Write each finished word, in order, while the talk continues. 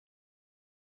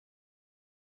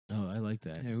like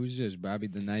that. Hey, who's this? Bobby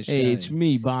the nice guy? Hey, it's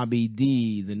me, Bobby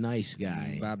D, the nice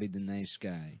guy. Bobby the nice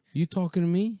guy. You talking to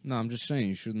me? No, I'm just saying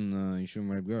you shouldn't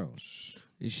rape girls.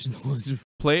 You should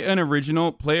Play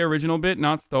original bit,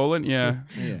 not stolen. Yeah.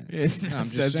 Yeah. Yeah, No, I'm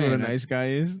just that's saying. what a nice guy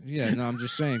is. Yeah, no, I'm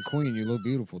just saying, Queen, you look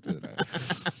beautiful today.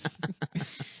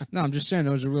 No, I'm just saying, it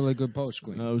was a really good post,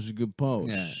 Queen. That was a good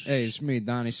post. Yeah. Hey, it's me,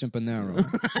 Donnie Simpanero.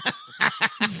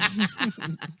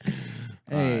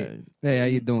 Hey, how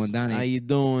you doing, Donnie? How you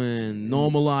doing?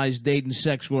 Normalize dating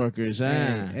sex workers,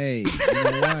 huh? Hey, you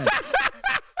know what?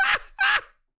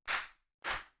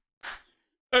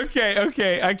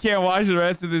 Okay. I can't watch the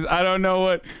rest of this. I don't know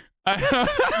what.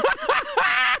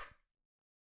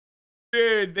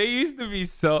 Dude, they used to be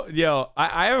so. Yo,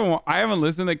 I haven't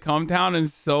listened to Come Town in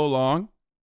so long.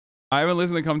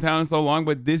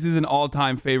 But this is an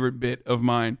all-time favorite bit of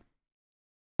mine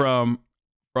from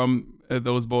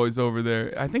those boys over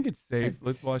there. I think it's safe.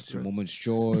 Let's watch It's a this. woman's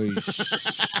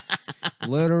choice.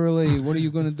 Literally, what are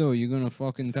you gonna do? You're gonna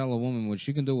fucking tell a woman what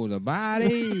she can do with her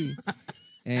body?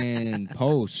 And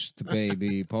post,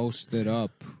 baby. Post it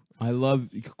up. I love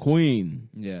Queen.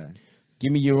 Yeah.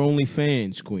 Give me your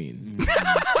OnlyFans, Queen.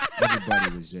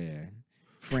 Everybody was there.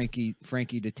 Frankie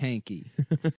the Tanky.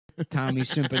 Tommy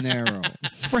Simpanero.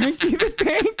 Frankie the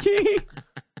Tanky.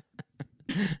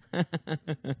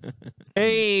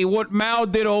 Hey, what Mao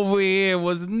did over here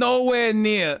was nowhere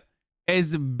near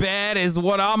as bad as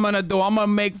what I'm gonna do. I'm gonna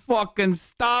make fucking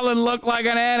Stalin look like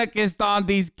an anarchist on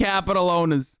these capital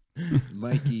owners.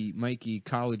 Mikey,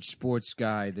 college sports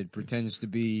guy that pretends to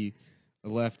be a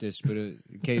leftist, but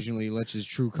occasionally lets his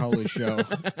true colors show.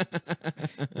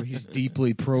 He's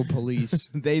deeply pro-police.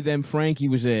 They, them, Frankie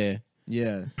was there.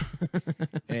 Yeah.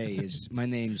 Hey, my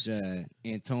name's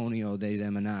Antonio De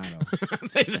Demonato.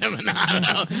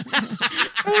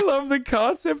 I love the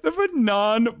concept of a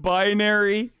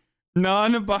non-binary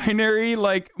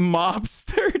like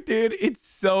mobster, dude. It's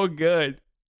so good.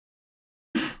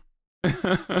 De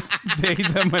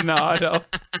Demonato.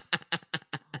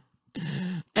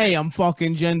 Hey, I'm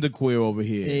fucking genderqueer over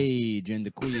here. Hey,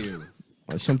 genderqueer.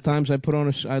 Sometimes I put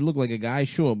on I look like a guy,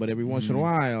 sure, but every once in a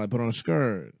while I put on a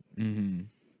skirt. Mm-hmm.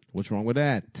 What's wrong with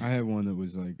that? I had one that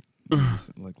was like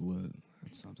lit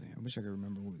or something. I wish I could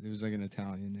remember. It was like an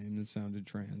Italian name that sounded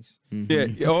trans.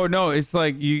 Mm-hmm. Yeah. Oh no, it's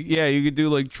like you could do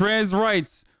like trans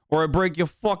rights or I break your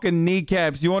fucking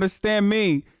kneecaps. You understand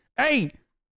me? Hey,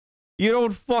 you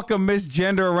don't fucking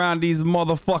misgender around these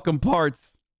motherfucking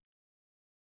parts.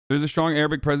 There's a strong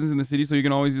Arabic presence in the city, so you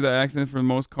can always use that accent for the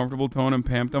most comfortable tone and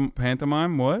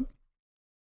pantomime. What?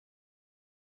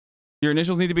 Your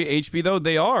initials need to be HP, though?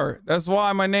 They are. That's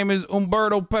why my name is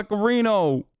Humberto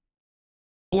Pecorino.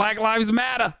 Black Lives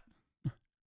Matter.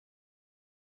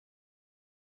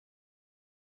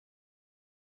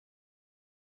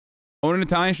 Own an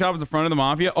Italian shop is the front of the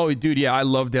mafia. Oh, dude, yeah, I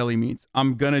love deli meats.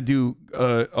 I'm going to do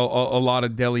a lot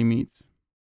of deli meats.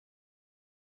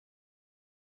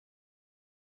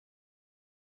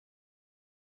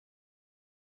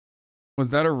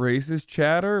 Was that a racist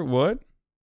chatter? What?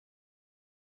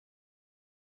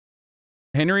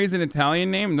 Henry is an Italian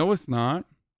name? No, it's not.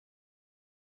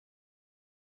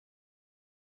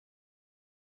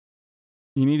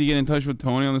 You need to get in touch with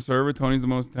Tony on the server. Tony's the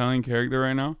most Italian character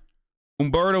right now.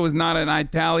 Humberto is not an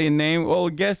Italian name. Well,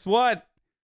 guess what?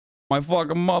 My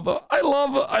fucking mother. I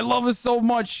love her. I love her so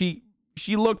much. She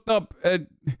looked up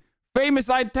famous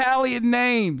Italian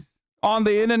names on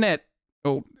the internet.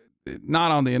 Oh,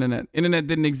 not on the internet. Internet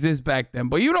didn't exist back then.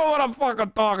 But you know what I'm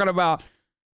fucking talking about.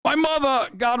 My mother,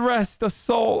 God rest her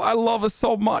soul. I love her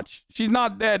so much. She's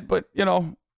not dead, but, you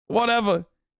know, whatever.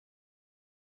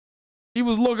 She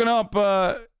was looking up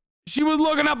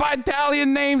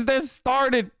Italian names that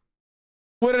started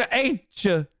with an H.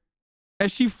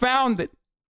 And she found it.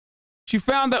 She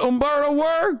found that Humberto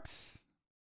works.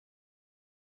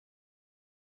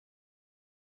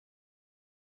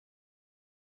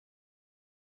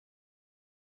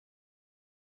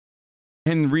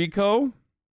 Enrico.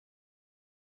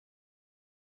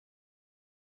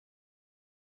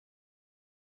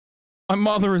 My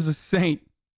mother is a saint.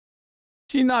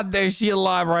 She's not there. She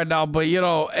alive right now, but you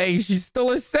know, hey, she's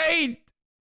still a saint.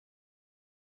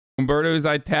 Humberto is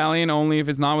Italian only if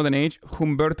it's not with an H.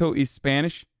 Humberto is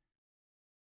Spanish.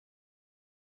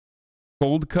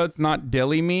 Cold cuts, not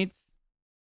deli meats.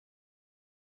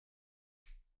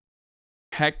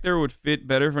 Hector would fit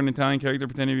better for an Italian character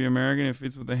pretending to be American. It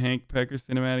fits with the Hank Pecker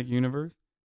cinematic universe.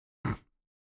 What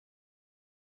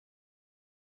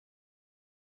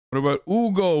about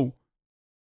Ugo?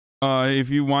 If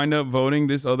you wind up voting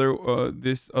this other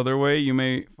way, you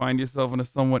may find yourself in a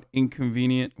somewhat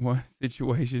inconvenient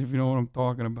situation, if you know what I'm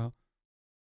talking about.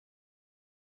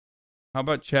 How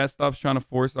about chat stops trying to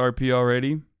force RP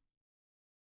already?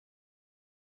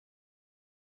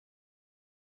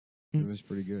 It was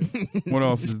pretty good. What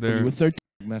else is there? With 13.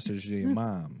 Message to your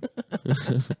mom.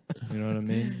 You know what I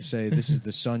mean? Say, this is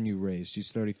the son you raised.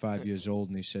 He's 35 years old,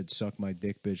 and he said, suck my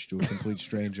dick, bitch, to a complete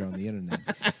stranger on the internet.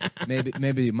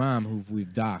 Maybe your mom, who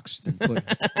we've doxed and put...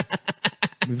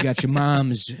 We've got your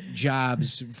mom's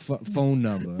job's phone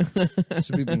number,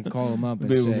 so people can call him up and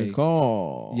People say, can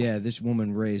call. yeah, this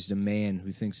woman raised a man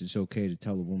who thinks it's okay to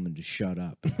tell a woman to shut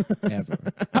up, ever.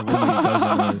 A woman who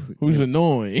doesn't know Who's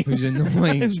annoying. who's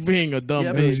annoying. Who's being a dumb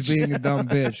Yeah, bitch. he's being a dumb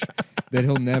bitch that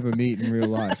he'll never meet in real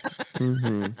life.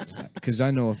 Because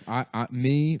I know if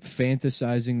me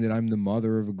fantasizing that I'm the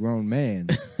mother of a grown man,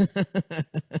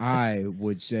 I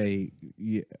would say,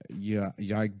 yeah,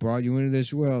 I brought you into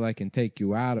this world. I can take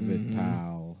you out of it,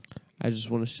 pal. I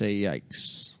just want to say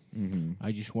yikes.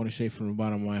 I just want to say from the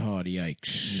bottom of my heart,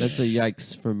 yikes. That's a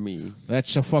yikes for me.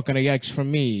 That's a fucking yikes for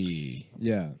me.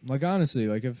 Yeah, like honestly,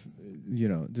 like if you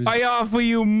know, I offer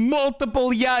you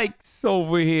multiple yikes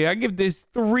over here. I give this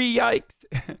 3 yikes.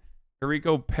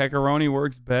 Rico Pecorino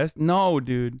works best. No,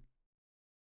 dude.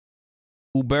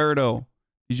 Humberto,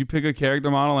 did you pick a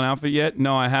character model and outfit yet?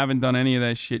 No, I haven't done any of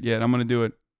that shit yet. I'm gonna do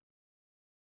it.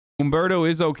 Humberto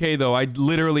is okay though.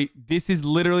 This is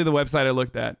literally the website I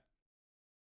looked at.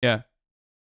 Yeah.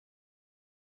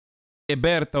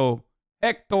 Humberto,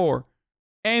 Hector,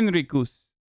 Enricus,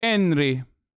 Henry,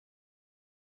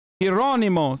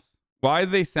 Hieronymus. Why do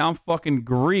they sound fucking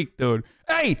Greek, dude?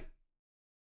 Hey!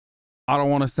 I don't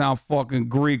want to sound fucking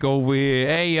Greek over here.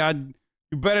 Hey,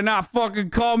 you better not fucking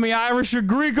call me Irish or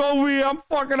Greek over here. I'm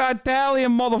fucking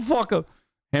Italian, motherfucker.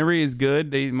 Henry is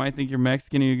good. They might think you're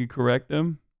Mexican and you can correct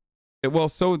them. Well,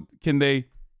 so can they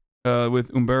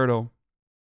with Humberto.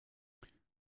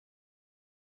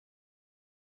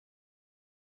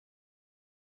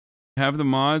 Have the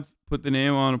mods put the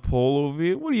name on a poll over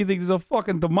here. What do you think? There's a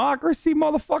fucking democracy,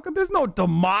 motherfucker? There's no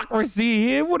democracy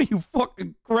here. What are you,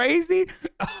 fucking crazy?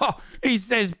 Oh, he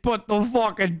says put the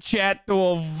fucking chat to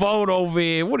a vote over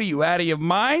here. What are you, out of your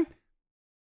mind?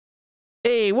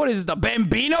 Hey, what is this, the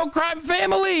Bambino crime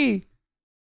family?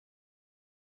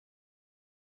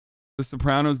 The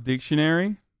Sopranos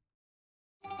dictionary?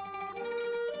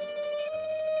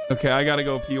 Okay, I gotta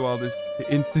go pee while this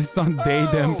insists on they,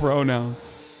 them pronouns.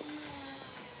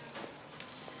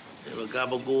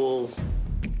 Gabagool.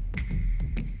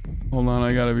 Hold on,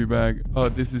 I gotta be back. Oh,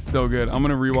 this is so good. I'm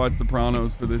gonna rewatch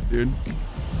Sopranos for this, dude.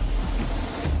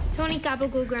 Tony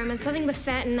Gabagool, Grandma. It's nothing but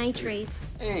fat and nitrates.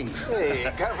 Hey,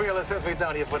 Gabriela says we're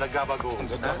down here for the gabagool.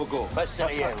 The gabagool.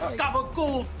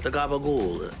 Gabagool. The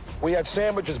gabagool. We had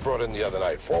sandwiches brought in the other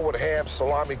night. 4 with ham,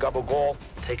 salami, gabagool.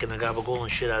 Taking the gabagool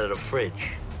and shit out of the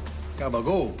fridge.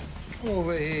 Gabagool.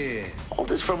 Over here. All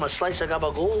this from a slice of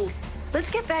gabagool? Let's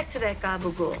get back to that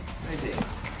gabagool. Right there.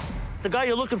 The guy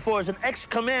you're looking for is an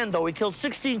ex-commando. He killed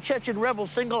 16 Chechen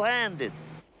rebels single-handed.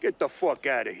 Get the fuck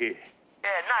out of here. Yeah,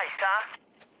 nice, huh?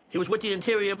 He was with the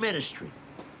Interior Ministry.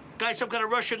 Guy's some kind of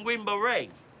Russian Green Beret.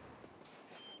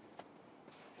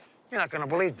 You're not gonna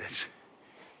believe this.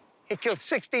 He killed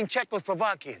 16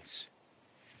 Czechoslovakians.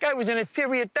 Guy was an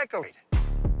interior decorator.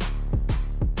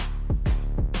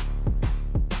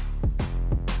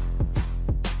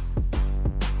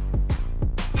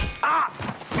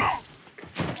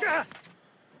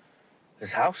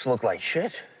 His house looked like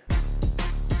shit.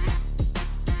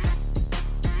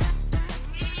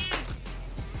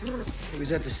 He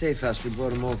was at the safe house. We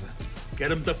brought him over.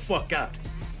 Get him the fuck out.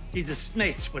 He's a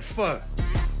snake with fur.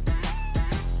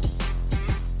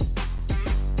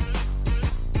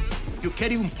 You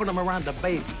can't even put him around the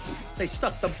baby. They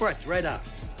suck the breath right out.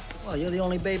 Well, you're the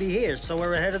only baby here, so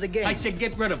we're ahead of the game. I said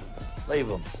get rid of him. Leave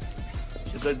him.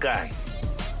 He's a good guy.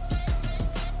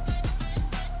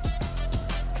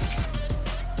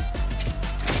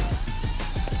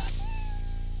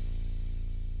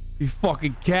 These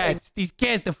fucking cats. These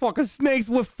cats, they're fucking snakes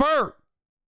with fur.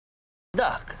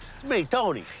 Doc, it's me,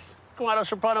 Tony. Commander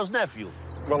Soprano's nephew.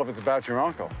 Well, if it's about your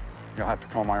uncle, you'll have to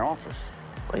call my office.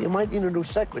 Well, you might need a new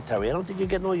secretary. I don't think you're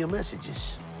getting all your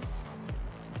messages.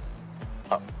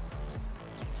 Oh,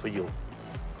 for you.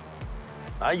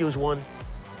 I use one.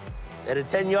 They're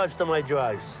 10 yards to my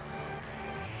drives.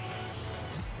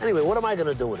 Anyway, what am I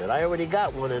gonna do with it? I already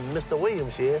got one, and Mr.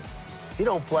 Williams here, he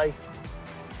don't play,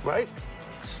 right?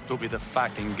 Stupid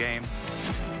fucking game.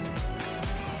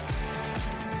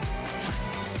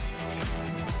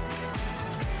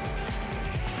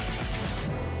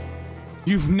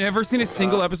 You've never seen a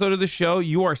single episode of the show?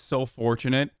 You are so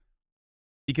fortunate.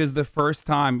 Because the first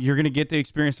time, you're going to get to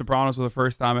experience Sopranos for the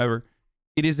first time ever.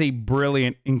 It is a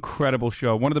brilliant, incredible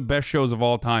show. One of the best shows of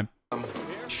all time.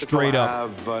 Straight up.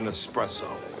 Have an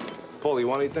espresso. Paul, you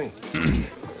want anything?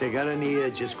 They got any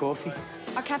just coffee?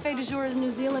 Our cafe du jour is New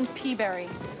Zealand peaberry.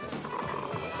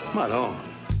 Maron.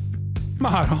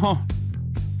 Marron.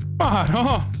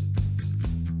 Marron.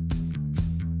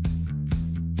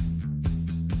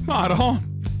 Marron.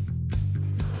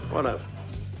 What up?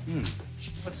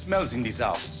 What smells in this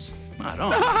house?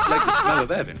 Maron. It's like the smell of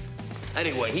heaven.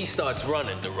 Anyway, he starts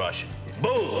running, the Russian.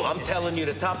 Boom! I'm telling you,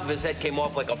 the top of his head came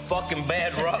off like a fucking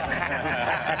bad rock.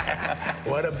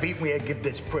 What a beat we had give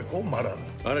this prick. Oh, Maron.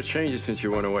 A lot of changes since you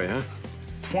went away, huh?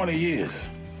 20 years.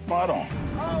 Maron.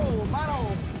 Oh,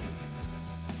 Maron.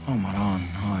 Oh, Maron.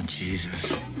 Oh,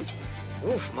 Jesus.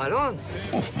 Oof, Maron.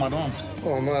 Oof, Maron.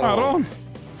 Oh, Maron. Marron.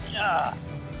 Yeah.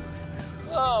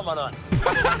 Oh, Maron.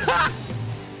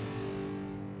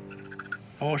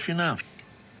 How old is she now?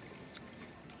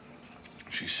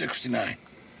 She's 69.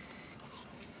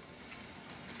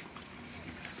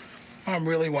 Mom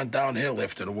really went downhill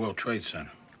after the World Trade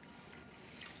Center.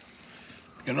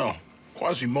 You know,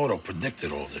 Quasimodo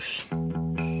predicted all this.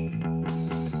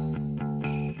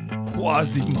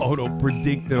 Quasimodo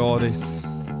predicted all this.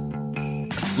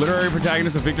 Literary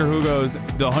protagonist of Victor Hugo's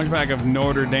The Hunchback of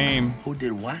Notre Dame. Who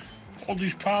did what? All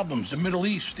these problems, the Middle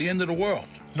East, the end of the world.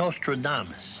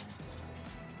 Nostradamus.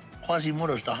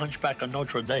 Quasimodo's the Hunchback of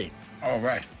Notre Dame. All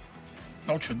right.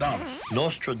 Notre Dame.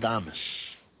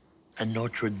 Nostradamus and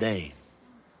Notre Dame.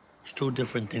 It's two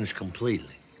different things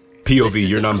completely. POV,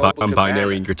 you're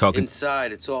non-binary and you're talking...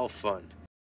 Inside, it's all fun.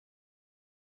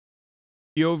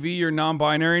 POV, you're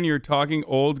non-binary and you're talking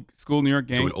old school New York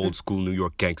gangster. To an old school New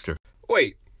York gangster.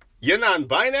 Wait, you're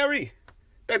non-binary?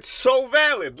 That's so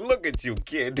valid. Look at you,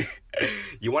 kid.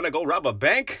 You want to go rob a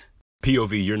bank?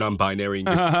 POV, you're non-binary.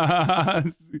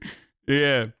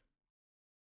 Yeah.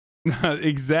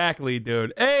 Exactly,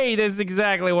 dude. Hey, that's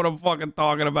exactly what I'm fucking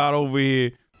talking about over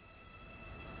here.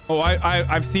 Oh,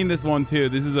 I've seen this one too.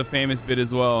 This is a famous bit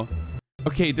as well.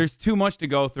 Okay, there's too much to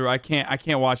go through. I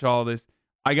can't watch all of this.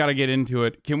 I gotta get into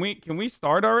it. Can we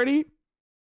start already?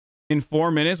 In 4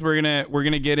 minutes, we're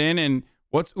gonna get in. And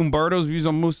what's Humberto's views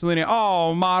on Mussolini?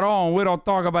 Oh, Maron, we don't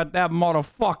talk about that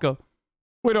motherfucker.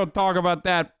 We don't talk about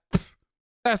that.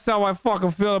 That's how I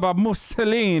fucking feel about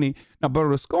Mussolini. Now,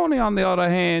 Berlusconi, on the other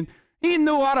hand, he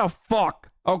knew how to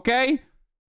fuck, okay?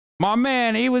 My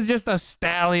man, he was just a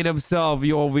stallion himself,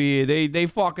 you over here. They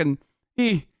fucking,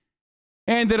 he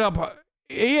ended up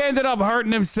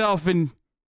hurting himself and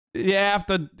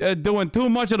after doing too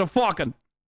much of the fucking.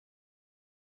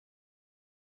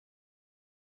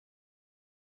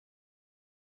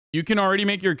 You can already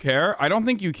make your care? I don't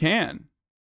think you can.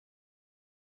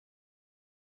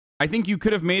 I think you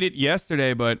could have made it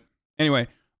yesterday, but anyway,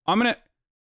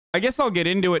 I guess I'll get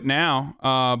into it now.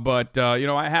 You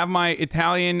know, I have my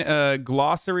Italian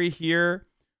glossary here.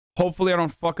 Hopefully I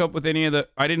don't fuck up with any of the,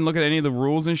 I didn't look at any of the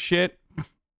rules and shit.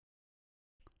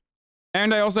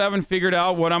 And I also haven't figured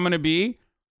out what I'm going to be,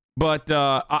 but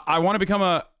I want to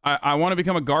become I want to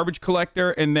become a garbage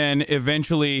collector and then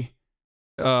eventually,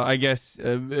 I guess,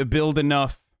 build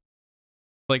enough,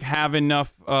 like have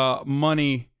enough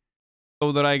money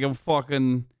so that I can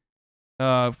fucking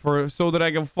so that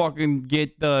I can fucking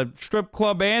get the strip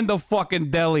club and the fucking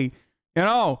deli. You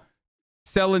know,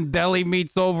 selling deli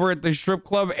meats over at the strip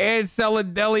club and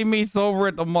selling deli meats over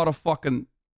at the motherfucking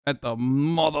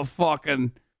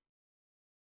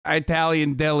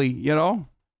Italian deli, you know?